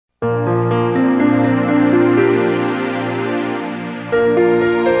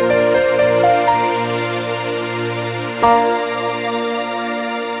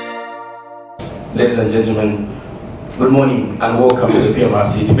gentlemen, good morning and welcome to the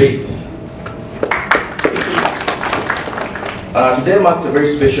PMRC debates. Today marks a very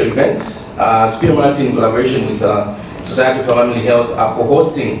special event as PMRC in collaboration with Society for Family Health are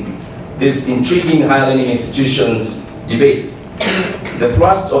co-hosting this intriguing higher learning institutions debates. The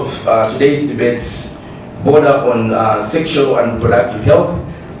thrust of today's debates border on sexual and reproductive health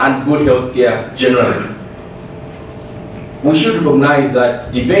and good health care generally. We should recognize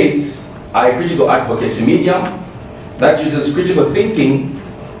that debates are a critical advocacy medium that uses critical thinking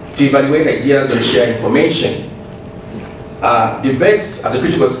to evaluate ideas and share information. Debates as a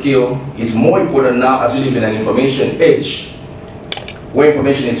critical skill is more important now as we live in an information age, where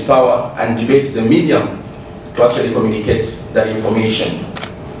information is power and debate is a medium to actually communicate that information.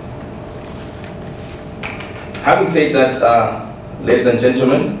 Having said that, ladies and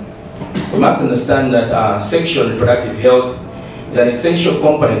gentlemen, we must understand that sexual and reproductive health is an essential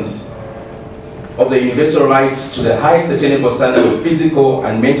component of the universal right to the highest attainable standard of physical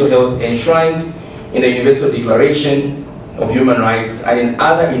and mental health enshrined in the Universal Declaration of Human Rights and in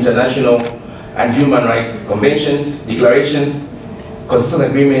other international and human rights conventions, declarations, consensus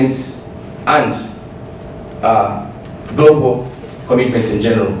agreements, and global commitments in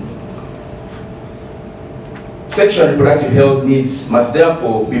general. Sexual and reproductive health needs must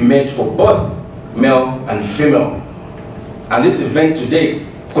therefore be met for both male and female. And this event today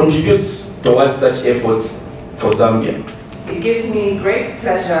contributes towards such efforts for Zambia. It gives me great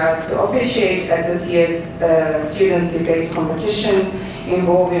pleasure to officiate at this year's Students' Debate Competition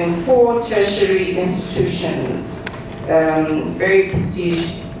involving 4 tertiary institutions. Very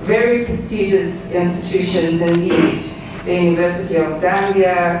prestigious institutions indeed. The University of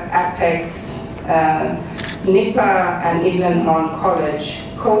Zambia, Apex, NIPA and Evelyn College,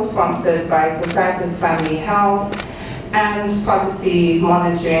 co-sponsored by Society for Family Health and Policy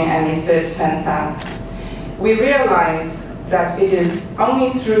Monitoring and Research Center. We realize that it is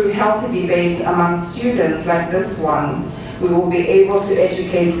only through healthy debates among students like this one we will be able to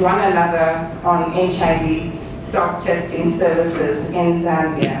educate one another on HIV self-testing services in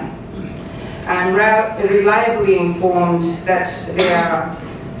Zambia. I'm reliably informed that there are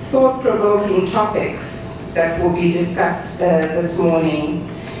thought-provoking topics that will be discussed this morning,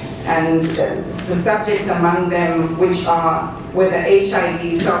 and the subjects among them which are whether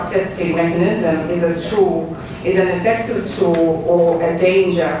HIV self-testing mechanism is a tool, is an effective tool or a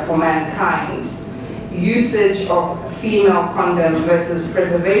danger for mankind, usage of female condom versus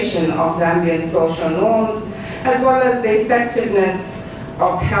preservation of Zambian social norms, as well as the effectiveness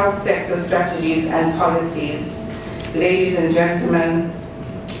of health sector strategies and policies. Ladies and gentlemen,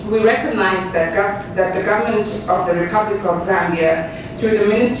 we recognize that the government of the Republic of Zambia, through the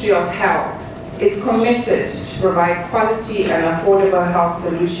Ministry of Health, is committed to provide quality and affordable health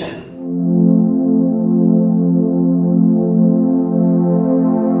solutions.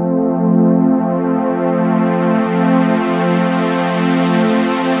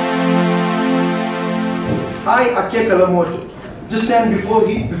 I, Ake Kalamoto, just stand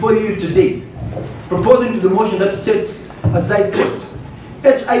before you today, proposing to the motion that states, as I quote,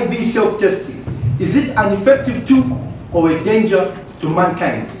 HIV self-testing, is it an effective tool or a danger to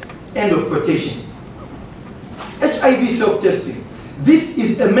mankind? End of quotation. HIV self-testing. This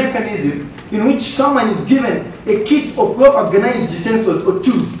is a mechanism in which someone is given a kit of well-organized utensils or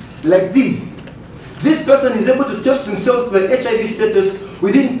tools like these. This person is able to test themselves for HIV status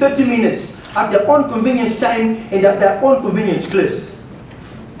within 30 minutes at their own convenience time and at their own convenience place.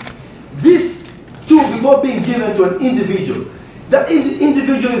 This tool, before being given to an individual, that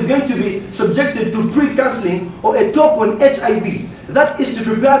individual is going to be subjected to pre-counseling or a talk on HIV. That is to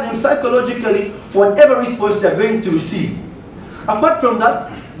prepare them psychologically for whatever response they're going to receive. Apart from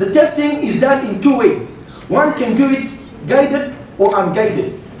that, the testing is done in 2 ways. One can do it guided or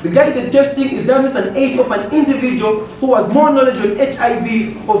unguided. The guided testing is done with an aid of an individual who has more knowledge on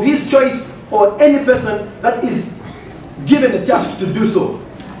HIV of his choice or any person that is given a task to do so.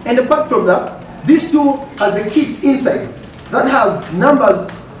 And apart from that, this tool has a kit inside that has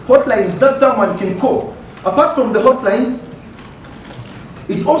numbers, hotlines that someone can call. Apart from the hotlines,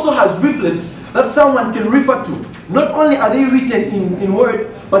 it also has leaflets that someone can refer to. Not only are they written in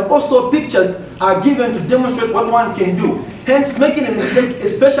Word, but also pictures are given to demonstrate what one can do. Hence, making a mistake,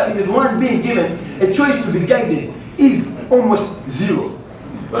 especially with one being given a choice to be guided, is almost zero.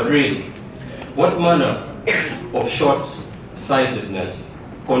 But really, what manner of short-sightedness,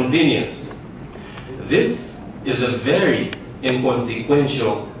 convenience? This is a very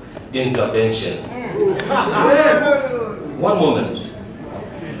inconsequential intervention. One moment.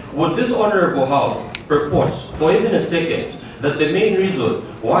 Would this honorable house purport for even a second that the main reason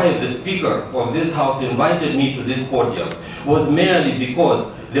why the Speaker of this House invited me to this podium was merely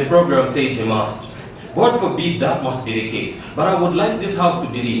because the program said he must. God forbid that must be the case, but I would like this House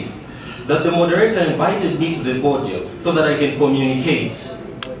to believe that the moderator invited me to the podium so that I can communicate,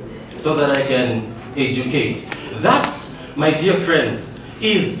 so that I can educate. That, my dear friends,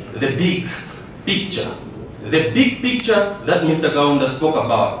 is the big picture. The big picture that Mr. Kaunda spoke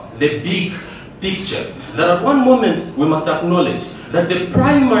about, the big picture. That at one moment we must acknowledge that the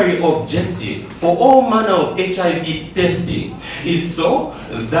primary objective for all manner of HIV testing is so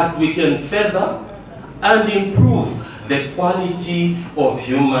that we can further and improve the quality of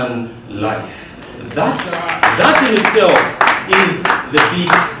human life. That in itself is the big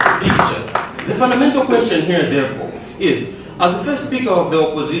picture. The fundamental question here, therefore, is, as the first Speaker of the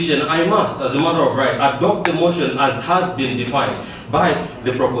opposition, I must, as a matter of right, adopt the motion as has been defined by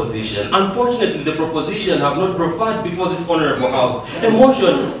the proposition. Unfortunately, the proposition have not preferred before this honorable House a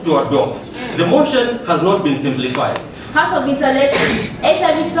motion to adopt. The motion has not been simplified. House of Intellectuals,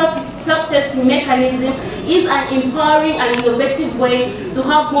 HIV self-testing mechanism is an empowering and innovative way to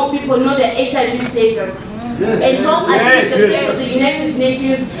help more people know their HIV status. It helps achieve the best of the United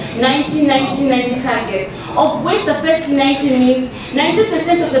Nations 1990 target, of which the first 90 means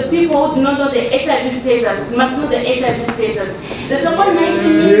 90% of the people who do not know their HIV status must know their HIV status. The second 90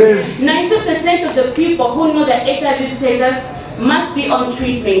 means 90% of the people who know their HIV status must be on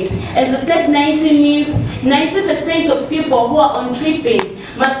treatment. And the third 90 means 90% of people who are on treatment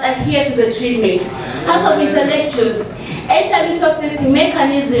must adhere to the treatment. House of Intellectuals, HIV self-testing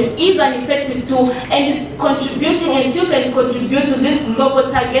mechanism is an effective tool and is contributing and still can contribute to this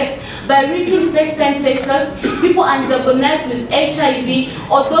global target by reaching first-time testers, people undiagnosed with HIV,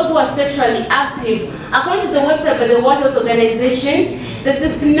 or those who are sexually active. According to the website by the World Health Organization, the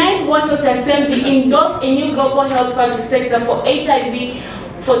 69th World Health Assembly endorsed a new global health public sector for HIV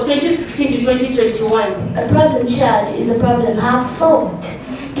for 2016 to 2021. A problem child is a problem half solved.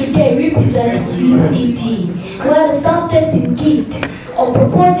 Today represents VCT, where the self-testing kit or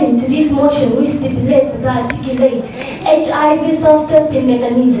proposing to this motion which stipulates to articulate HIV self-testing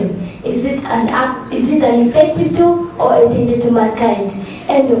mechanism. Is it an effective tool or a danger to mankind?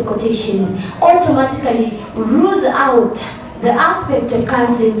 End of quotation. Automatically rules out the aspect of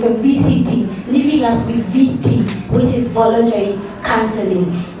counseling from VCT, leaving us with VT, which is voluntary counseling,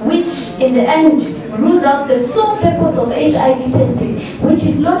 which in the end rules out the sole purpose of HIV testing, which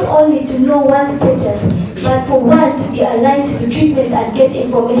is not only to know one's status, but for one to be aligned to treatment and get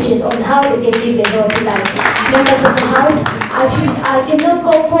information on how they can live a healthy life. Members of the House, I cannot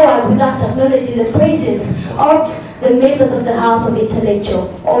go forward without acknowledging the praises of the members of the House of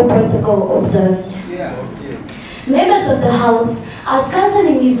Intellectual, all protocol observed. Members of the House, as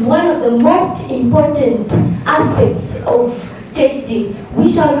counseling is one of the most important aspects of testing, we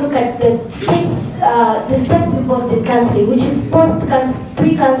shall look at the steps involved in counseling, which is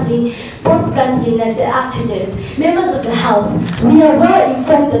pre-counseling, post-counseling, and the actual test. Members of the House, we are well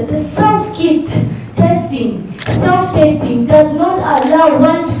informed that the self-kit testing, self-testing does not allow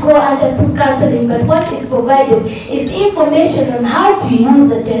one to go undergo counseling, but what is provided is information on how to use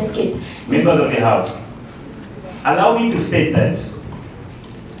the test kit. Members of the House, allow me to state that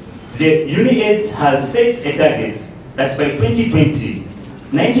the UNAIDS has set a target that by 2020,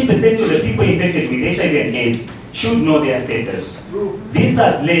 90% of the people infected with HIV and AIDS should know their status. This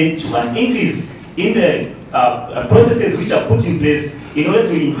has led to an increase in the processes which are put in place in order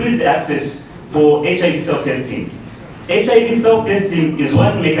to increase the access for HIV self-testing. HIV self-testing is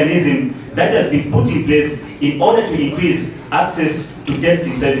one mechanism that has been put in place in order to increase access to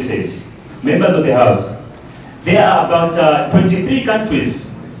testing services. Members of the House, there are about 23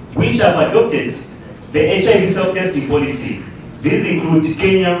 countries which have adopted the HIV self-testing policy. These include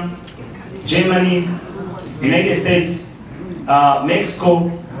Kenya, Germany, United States,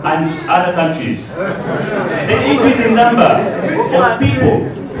 Mexico, and other countries. The increasing number of people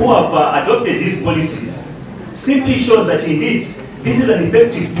who have adopted these policies simply shows that indeed this is an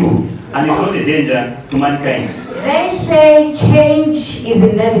effective tool and it's not a danger to mankind. They say change is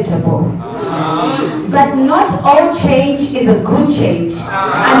inevitable, but not all change is a good change,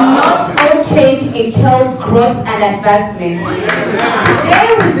 and not all change entails growth and advancement.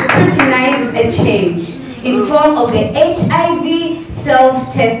 Today we scrutinize a change in form of the HIV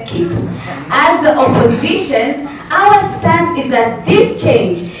self-test kit. As the opposition, our stance is that this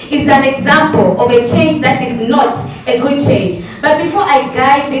change is an example of a change that is not a good change. But before I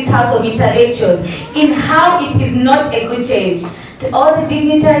guide this House of Intellectuals in how it is not a good change, to all the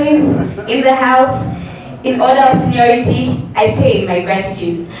dignitaries in the House, in order of seniority, I pay my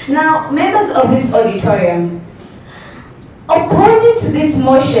gratitude. Now, members of this auditorium, Opposing to this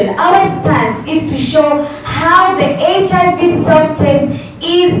motion, our stance is to show how the HIV self-test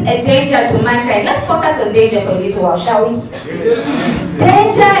is a danger to mankind. Let's focus on danger for a little while, shall we?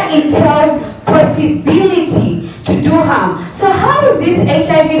 Danger entails possibility to do harm. So how is this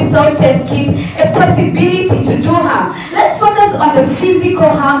HIV self-test kit a possibility to do harm? Let's focus on the physical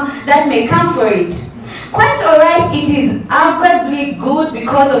harm that may come for it. Quite alright, it is arguably good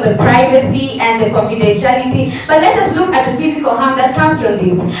because of the privacy and the confidentiality, but let us look at the physical harm that comes from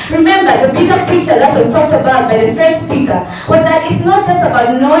this. Remember, the bigger picture that was talked about by the first speaker was that it's not just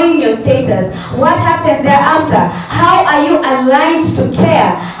about knowing your status. What happens thereafter? How are you aligned to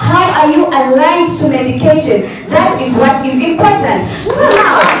care? How are you aligned to medication? That is what is important. So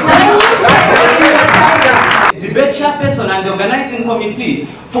now, debate chairperson and the organizing committee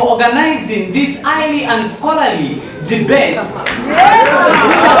for organizing this highly and scholarly debate, which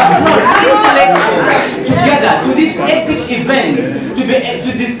has brought intellectuals together to this epic event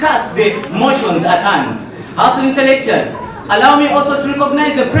to discuss the motions at hand. House of Intellectuals, allow me also to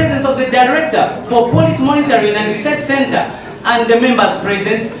recognize the presence of the Director for Police Monitoring and Research Center and the members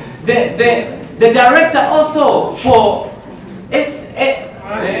present, the Director also for the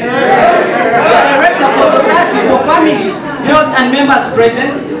Director for Society for Family Health and members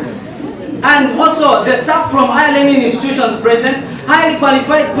present, and also the staff from higher learning institutions present, highly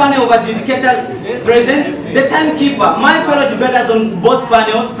qualified panel of adjudicators present, the timekeeper, my fellow debaters on both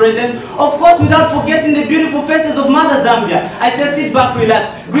panels present, of course without forgetting the beautiful faces of Mother Zambia. I say sit back, relax.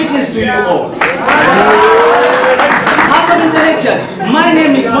 Greetings to you all. House of Intellectuals, my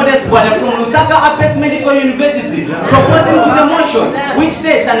name is Modest Bwala from Lusaka Apex Medical University, proposing to the motion which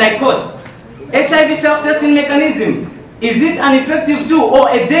states, and I quote, HIV self-testing mechanism, is it an effective tool or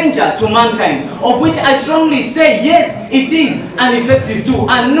a danger to mankind? Of which I strongly say yes, it is an effective tool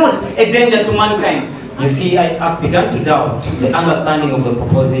and not a danger to mankind. You see, I've begun to doubt the understanding of the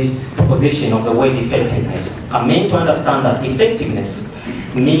proposition of the word effectiveness. I'm meant to understand that effectiveness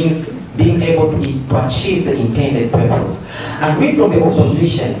means being able to achieve the intended purpose. And we from the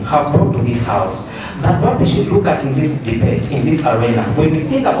opposition have brought to this house that what we should look at in this debate, in this arena, when we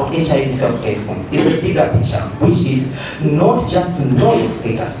think about HIV self-testing, is a bigger picture, which is not just to know your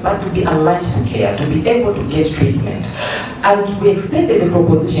status, but to be aligned to care, to be able to get treatment. And we expected the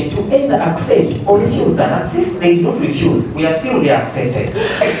proposition to either accept or refuse that. And since they did not refuse, we assume they accepted.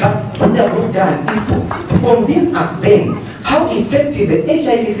 But what they have not done is to convince us then how effective the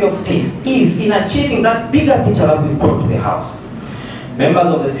HIV self-test is in achieving that bigger picture that we've brought to the house. Members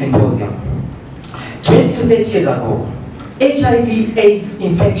of the symposium, 20 to 30 years ago, HIV/AIDS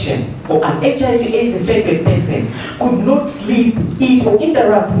infection or an HIV/AIDS infected person could not sleep, eat or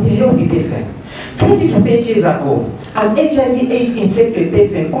interact with a healthy person. 20 to 30 years ago, an HIV/AIDS infected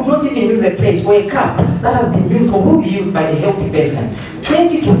person could not even use a plate or a cup that has been used or will be used by the healthy person.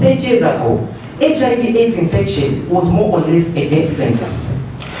 20 to 30 years ago, HIV/AIDS infection was more or less a death sentence.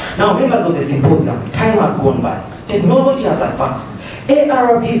 Now, members of the symposium, time has gone by. Technology has advanced.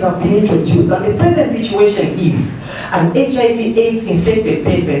 ARVs have been introduced, and the present situation is an HIV/AIDS infected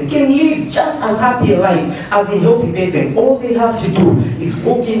person can live just as happy a life as a healthy person. All they have to do is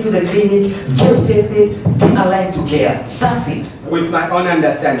walk into the clinic, get tested, be aligned to care. That's it. With my own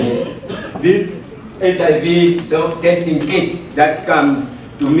understanding, this HIV self-testing kit that comes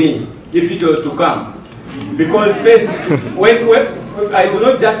to me, if it was to come, because first, when I will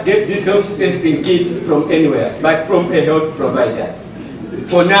not just get this self-testing kit from anywhere, but from a health provider.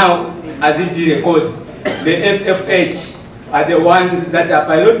 For now, as it is a code, the SFH are the ones that are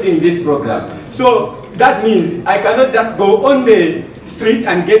piloting this program. So that means I cannot just go on the street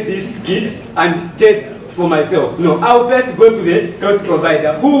and get this kit and test for myself. No, I'll first go to the health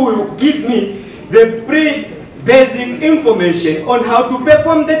provider who will give me the basic information on how to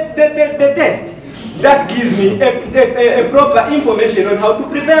perform the test. That gives me a proper information on how to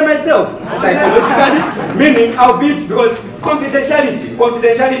prepare myself psychologically, meaning I'll beat, because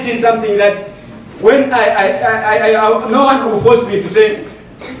confidentiality is something that when no one will force me to say,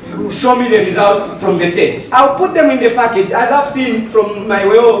 show me the results from the test. I'll put them in the package, as I've seen from my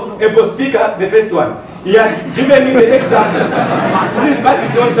well-able speaker, the first one. He has given me the example. Please pass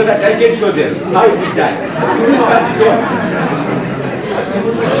it on so that I can show them how it is done. Please pass it on.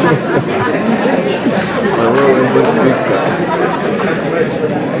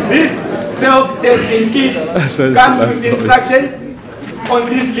 This self-testing kit comes with instructions on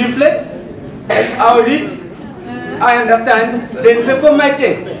this leaflet. I'll read, I understand, then perform my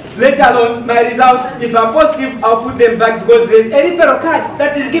test. Later on, my results, if are positive, I'll put them back because there is a referral card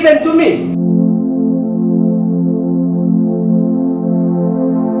that is given to me.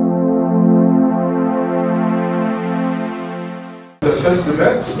 the first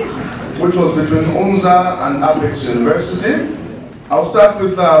debate, which was between UNZA and Apex University. I'll start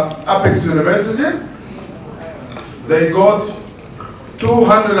with Apex University. They got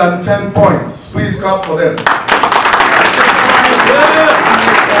 210 points. Please clap for them.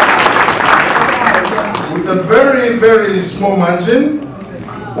 With a very, very small margin,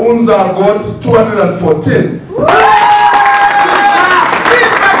 UNZA got 214.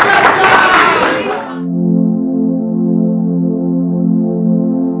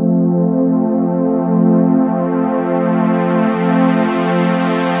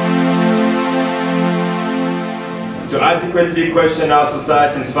 To adequately question our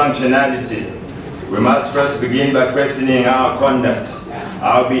society's functionality, we must first begin by questioning our conduct,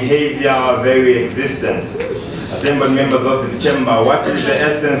 our behavior, our very existence. Assembled members of this chamber, what is the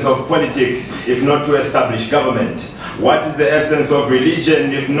essence of politics if not to establish government? What is the essence of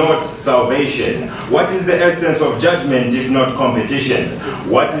religion if not salvation? What is the essence of judgment if not competition?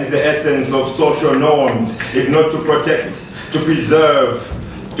 What is the essence of social norms if not to protect, to preserve,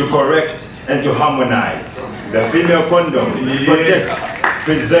 to correct, and to harmonize? The female condom protects,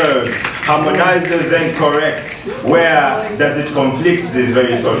 preserves, harmonizes, and corrects. Where does it conflict these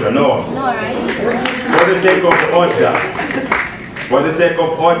very social norms? For the sake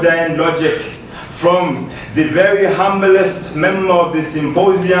of order and logic, from the very humblest member of the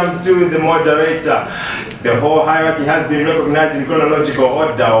symposium to the moderator, the whole hierarchy has been recognized in chronological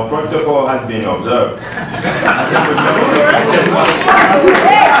order, or protocol has been observed.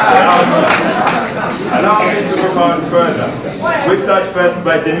 Allow me to go on further. We start first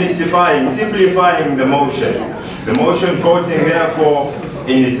by demystifying, simplifying the motion. The motion quoting, therefore,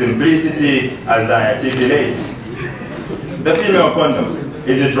 in its simplicity as I articulate. The female condom.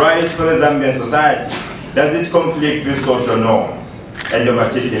 Is it right for the Zambian society? Does it conflict with social norms? End of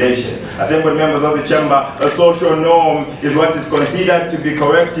articulation. Assembled members of the chamber, a social norm is what is considered to be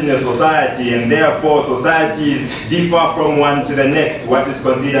correct in a society, and therefore societies differ from one to the next. What is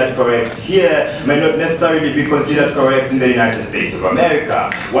considered correct here may not necessarily be considered correct in the United States of America.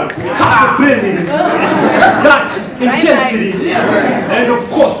 Once we capability, that intensity, and of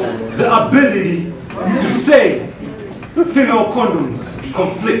course the ability to say female condoms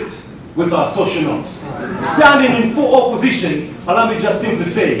conflict with our social norms. Standing in full opposition, allow me just simply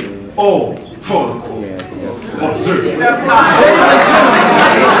say, all protocol observed. Ladies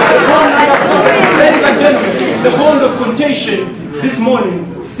and gentlemen, the bond of contention this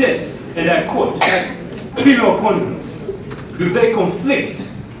morning states, and I quote, female condoms, do they conflict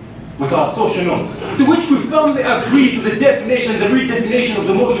with our social norms? To which we firmly agree to the definition, the redefinition of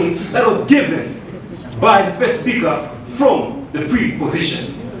the motion that was given by the first speaker from the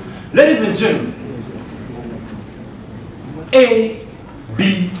pre-position. Ladies and gentlemen, A,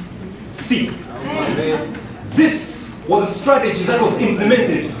 B, C. This was a strategy that was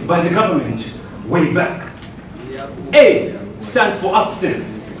implemented by the government way back. A stands for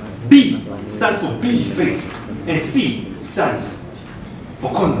abstinence, B stands for be faith, and C stands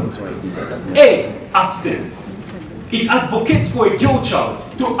for conduct. A, abstinence. It advocates for a girl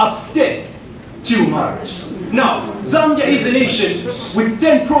child to abstain till marriage. Now, Zambia is a nation with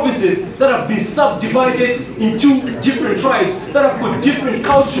 10 provinces that have been subdivided into different tribes that have got different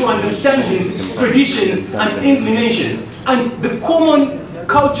cultural understandings, traditions, and inclinations. And the common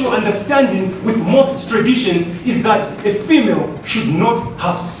cultural understanding with most traditions is that a female should not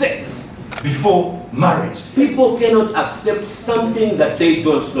have sex before marriage. People cannot accept something that they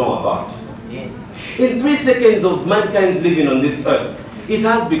don't know about. In 3 seconds of mankind's living on this earth, it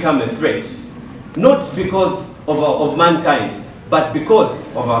has become a threat. Not because of mankind, but because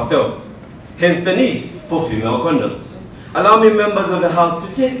of ourselves. Hence the need for female condoms. Allow me, members of the House,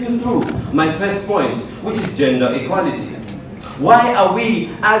 to take you through my first point, which is gender equality. Why are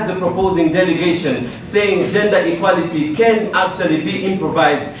we, as the proposing delegation, saying gender equality can actually be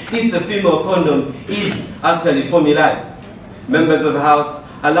improvised if the female condom is actually formalized? Members of the House,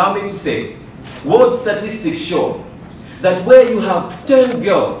 allow me to say, world statistics show that where you have 10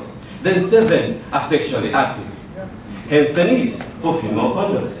 girls, then 7 are sexually active. Hence the need for female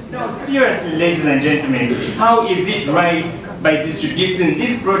condoms. Now, seriously, ladies and gentlemen, how is it right by distributing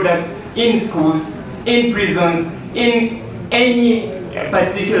this product in schools, in prisons, in any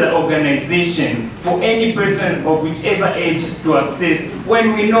particular organization for any person of whichever age to access,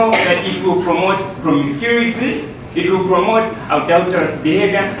 when we know that it will promote promiscuity, it will promote adulterous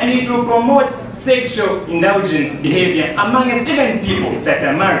behavior, and it will promote sexual indulgent behavior amongst even people that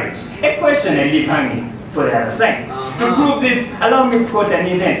are married. A question I leave hanging for the other side. To prove this, allow me to quote an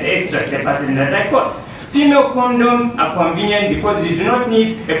internet extract, the passage that I quote. Female condoms are convenient because you do not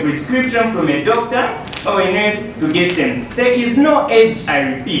need a prescription from a doctor or a nurse to get them. There is no age, I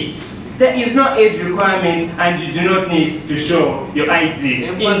repeat. There is no age requirement and you do not need to show your ID.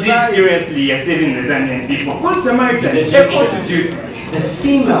 Indeed, seriously, you're saving the Zambian people. Good Samaritan, a call to duty. The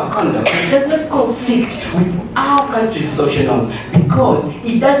female condom does not conflict with our country's social norm because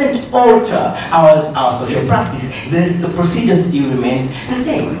it doesn't alter our social practice. The procedure still remains the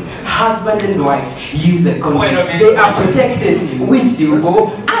same. Husband and wife use a condom. They are protected. We still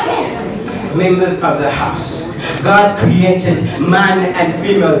go ahead. Members of the house. God created man and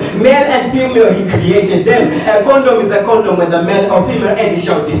female. Male and female, he created them. A condom is a condom whether male or female, and it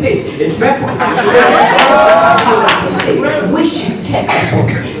shall defeat its purpose. We should take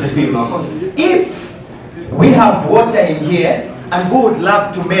the female condom. If we have water in here and we would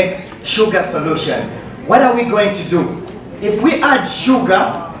love to make sugar solution, what are we going to do? If we add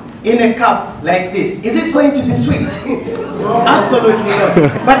sugar in a cup like this, is it going to be sweet? Absolutely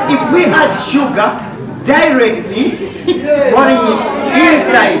not. But if we add sugar directly, pouring it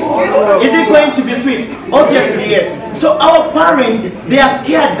inside, is it going to be sweet? Obviously yes. So our parents, they are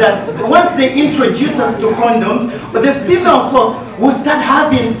scared that once they introduce us to condoms, the female folk will start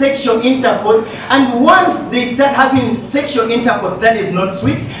having sexual intercourse, and once they start having sexual intercourse that is not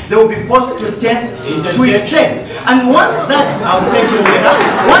sweet, they will be forced to test sweet sex. And once that, I'll take you later,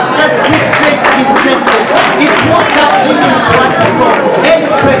 once that sweet sex is tested, it won't start leading to what we call any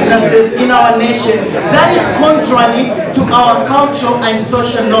pregnancies in our nation. That is contrary to our cultural and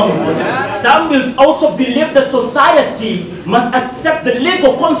social norms. Zambians also believe that society must accept the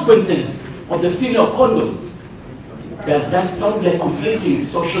legal consequences of the female condoms. Does that sound like conflicting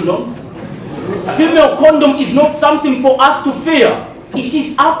social norms? Female condom is not something for us to fear. It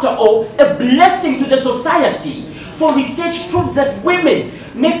is, after all, a blessing to the society. For research proves that women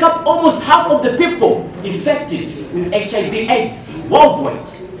make up almost half of the people infected with HIV/AIDS worldwide.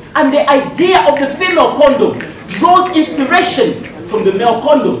 And the idea of the female condom draws inspiration from the male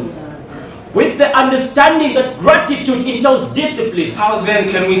condoms. With the understanding that gratitude entails discipline. How then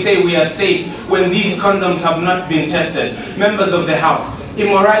can we say we are safe when these condoms have not been tested? Members of the House,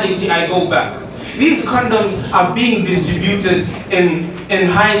 immorality, I go back. These condoms are being distributed in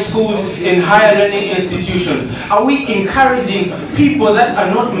high schools, in higher learning institutions. Are we encouraging people that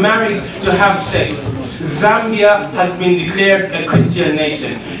are not married to have sex? Zambia has been declared a Christian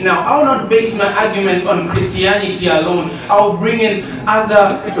nation. Now, I will not base my argument on Christianity alone. I will bring in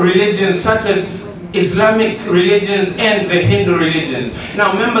other religions such as Islamic religions and the Hindu religions.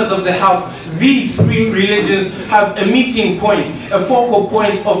 Now, members of the House, these three religions have a meeting point, a focal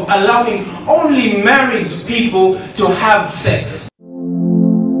point of allowing only married people to have sex.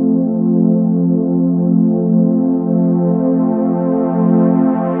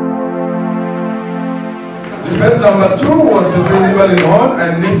 Debate number 2 was between Evelyn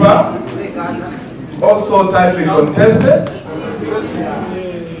and Nipa, also tightly contested.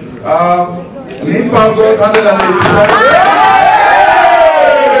 Nipa got 187.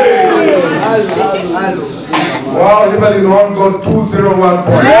 Wow, Evelyn got 201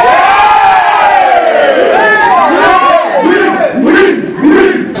 points.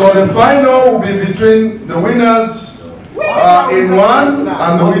 So the final will be between the winners in 1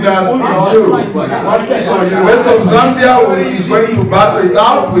 and the winners in 2. So University of Zambia is going to battle it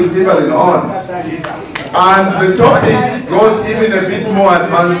out with Evelyn And the topic goes even a bit more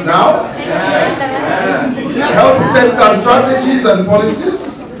advanced now. Health sector strategies and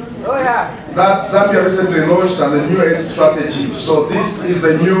policies that Zambia recently launched, and the new AIDS strategy. So this is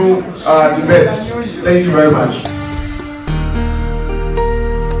the new debate. Thank you very much.